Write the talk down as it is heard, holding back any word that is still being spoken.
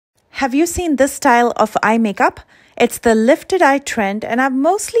Have you seen this style of eye makeup? It's the lifted eye trend, and I've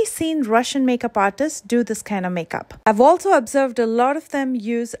mostly seen Russian makeup artists do this kind of makeup. I've also observed a lot of them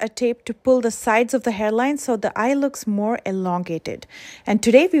use a tape to pull the sides of the hairline so the eye looks more elongated. And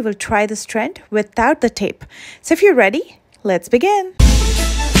today we will try this trend without the tape. So if you're ready, let's begin.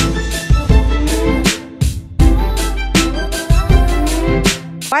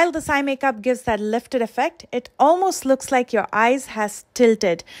 While this eye makeup gives that lifted effect, it almost looks like your eyes has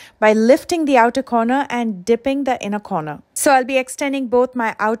tilted by lifting the outer corner and dipping the inner corner. So I'll be extending both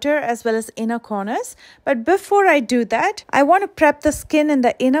my outer as well as inner corners. But before I do that, I want to prep the skin in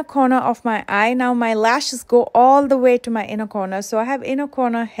the inner corner of my eye. Now my lashes go all the way to my inner corner. So I have inner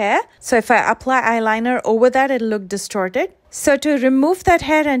corner hair. So if I apply eyeliner over that, it'll look distorted. So to remove that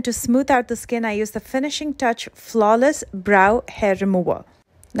hair and to smooth out the skin, I use the Finishing Touch Flawless Brow Hair Remover.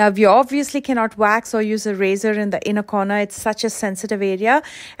 Now, you obviously cannot wax or use a razor in the inner corner. It's such a sensitive area,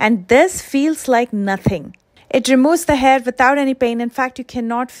 and this feels like nothing. It removes the hair without any pain. In fact, you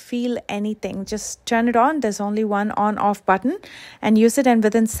cannot feel anything. Just turn it on. There's only one on-off button, and use it, and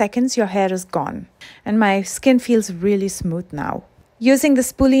within seconds, your hair is gone. And my skin feels really smooth now. Using the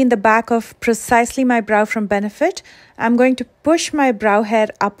spoolie in the back of precisely my brow from Benefit, I'm going to push my brow hair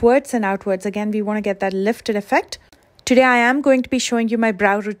upwards and outwards. Again, we want to get that lifted effect. Today I am going to be showing you my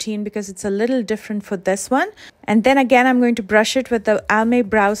brow routine because it's a little different for this one. And then again, I'm going to brush it with the Almay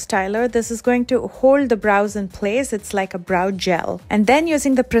Brow Styler. This is going to hold the brows in place. It's like a brow gel. And then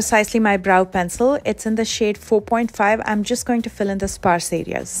using the Precisely My Brow Pencil, it's in the shade 4.5. I'm just going to fill in the sparse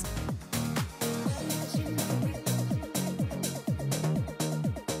areas.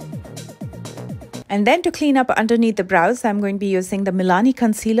 And then to clean up underneath the brows, I'm going to be using the Milani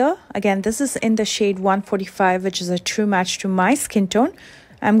Concealer. Again, this is in the shade 145, which is a true match to my skin tone.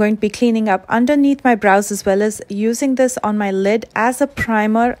 I'm going to be cleaning up underneath my brows as well as using this on my lid as a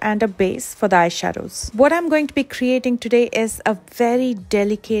primer and a base for the eyeshadows. What I'm going to be creating today is a very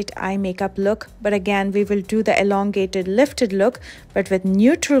delicate eye makeup look. But again, we will do the elongated, lifted look, but with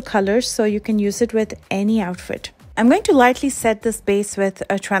neutral colors so you can use it with any outfit. I'm going to lightly set this base with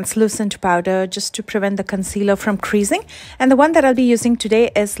a translucent powder just to prevent the concealer from creasing. And the one that I'll be using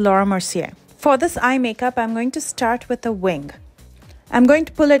today is Laura Mercier. For this eye makeup, I'm going to start with a wing. I'm going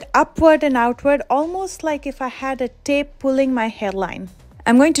to pull it upward and outward, almost like if I had a tape pulling my hairline.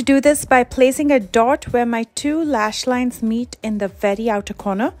 I'm going to do this by placing a dot where my two lash lines meet in the very outer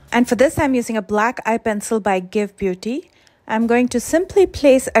corner. And for this, I'm using a black eye pencil by Give Beauty. I'm going to simply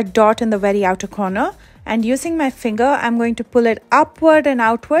place a dot in the very outer corner. And using my finger, I'm going to pull it upward and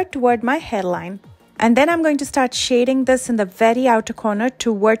outward toward my hairline. And then I'm going to start shading this in the very outer corner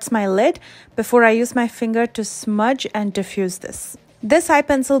towards my lid before I use my finger to smudge and diffuse this. This eye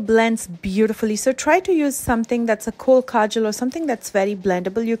pencil blends beautifully, so try to use something that's a kohl kajal or something that's very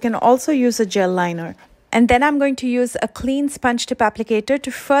blendable. You can also use a gel liner. And then I'm going to use a clean sponge tip applicator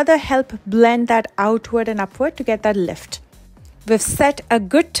to further help blend that outward and upward to get that lift. We've set a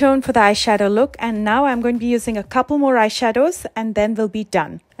good tone for the eyeshadow look, and now I'm going to be using a couple more eyeshadows and then we'll be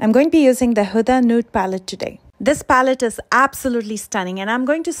done. I'm going to be using the Huda Nude palette today. This palette is absolutely stunning, and I'm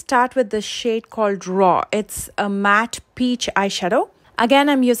going to start with the shade called Raw. It's a matte peach eyeshadow. Again,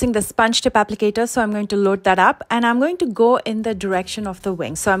 I'm using the sponge tip applicator, so I'm going to load that up and I'm going to go in the direction of the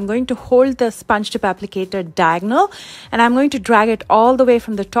wing. So I'm going to hold the sponge tip applicator diagonal and I'm going to drag it all the way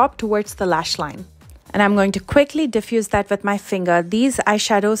from the top towards the lash line. And I'm going to quickly diffuse that with my finger. These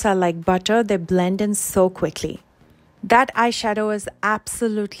eyeshadows are like butter. They blend in so quickly. That eyeshadow is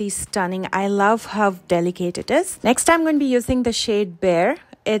absolutely stunning. I love how delicate it is. Next, I'm going to be using the shade Bare.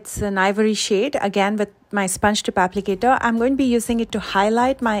 It's an ivory shade. Again, with my sponge tip applicator, I'm going to be using it to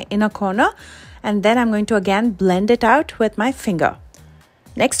highlight my inner corner. And then I'm going to again blend it out with my finger.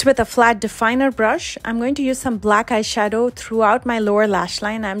 Next, with a flat definer brush, I'm going to use some black eyeshadow throughout my lower lash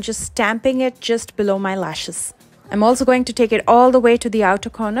line. I'm just stamping it just below my lashes. I'm also going to take it all the way to the outer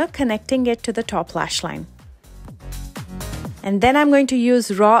corner, connecting it to the top lash line. And then I'm going to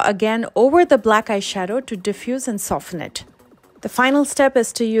use Raw again over the black eyeshadow to diffuse and soften it. The final step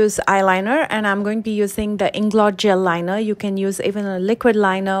is to use eyeliner, and I'm going to be using the Inglot Gel Liner. You can use even a liquid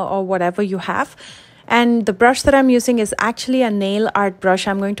liner or whatever you have. And the brush that I'm using is actually a nail art brush.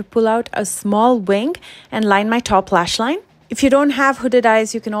 I'm going to pull out a small wing and line my top lash line. If you don't have hooded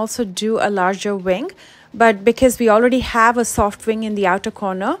eyes, you can also do a larger wing. But because we already have a soft wing in the outer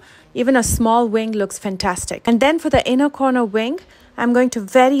corner, even a small wing looks fantastic. And then for the inner corner wing, I'm going to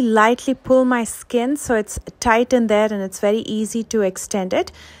very lightly pull my skin so it's tight in there and it's very easy to extend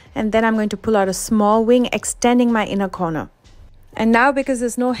it. And then I'm going to pull out a small wing, extending my inner corner. And now because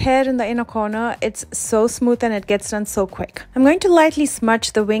there's no hair in the inner corner, it's so smooth and it gets done so quick. I'm going to lightly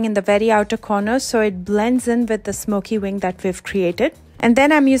smudge the wing in the very outer corner so it blends in with the smoky wing that we've created. And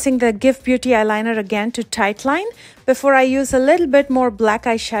then I'm using the Give Beauty eyeliner again to tightline before I use a little bit more black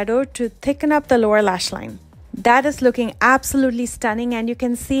eyeshadow to thicken up the lower lash line. That is looking absolutely stunning, and you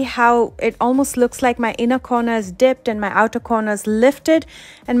can see how it almost looks like my inner corner is dipped and my outer corner is lifted,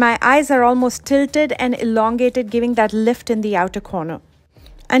 and my eyes are almost tilted and elongated, giving that lift in the outer corner.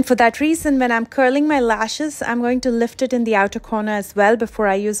 And for that reason, when I'm curling my lashes, I'm going to lift it in the outer corner as well before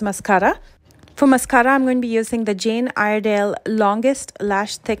I use mascara. For mascara, I'm going to be using the Jane Iredale Longest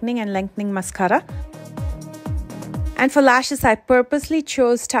Lash Thickening and Lengthening Mascara. And for lashes, I purposely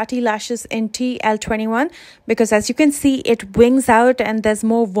chose Tati Lashes in TL21 because as you can see, it wings out and there's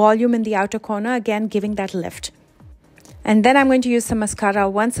more volume in the outer corner, again giving that lift. And then I'm going to use some mascara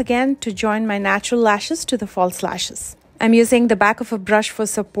once again to join my natural lashes to the false lashes. I'm using the back of a brush for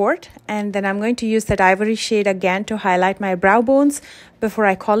support, and then I'm going to use that ivory shade again to highlight my brow bones before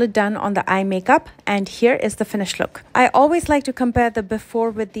I call it done on the eye makeup. And here is the finished look. I always like to compare the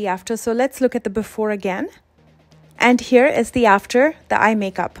before with the after, so let's look at the before again. And here is the after, the eye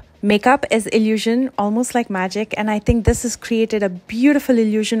makeup. Makeup is illusion, almost like magic, and I think this has created a beautiful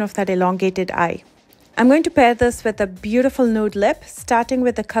illusion of that elongated eye. I'm going to pair this with a beautiful nude lip, starting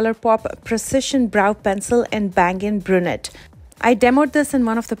with the ColourPop Precision Brow Pencil in Bang-In Brunette. I demoed this in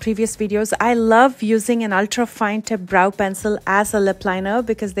one of the previous videos. I love using an ultra fine tip brow pencil as a lip liner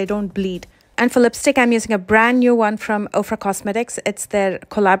because they don't bleed. And for lipstick, I'm using a brand new one from Ofra Cosmetics. It's their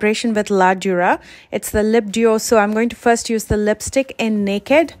collaboration with La Dura. It's the Lip Duo. So I'm going to first use the lipstick in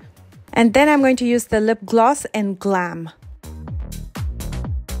Naked. And then I'm going to use the lip gloss in Glam.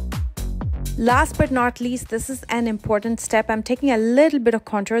 Last but not least, this is an important step. I'm taking a little bit of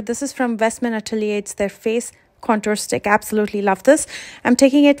contour. This is from Westman Atelier. It's their face contour stick. Absolutely love this. I'm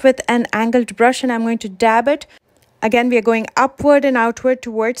taking it with an angled brush and I'm going to dab it. Again, we are going upward and outward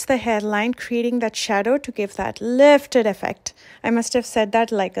towards the hairline, creating that shadow to give that lifted effect. I must have said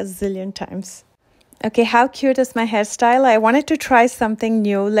that like a zillion times. Okay, how cute is my hairstyle? I wanted to try something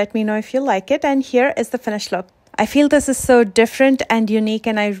new. Let me know if you like it. And here is the finished look. I feel this is so different and unique,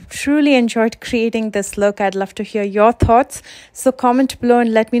 and I truly enjoyed creating this look. I'd love to hear your thoughts. So comment below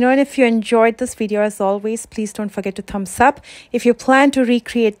and let me know. And if you enjoyed this video, as always, please don't forget to thumbs up. If you plan to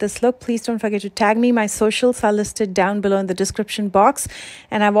recreate this look, please don't forget to tag me. My socials are listed down below in the description box.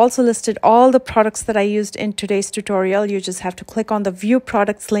 And I've also listed all the products that I used in today's tutorial. You just have to click on the view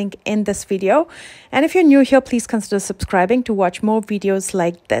products link in this video. And if you're new here, please consider subscribing to watch more videos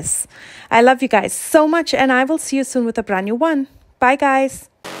like this. I love you guys so much, and I will see you soon with a brand new one. Bye guys.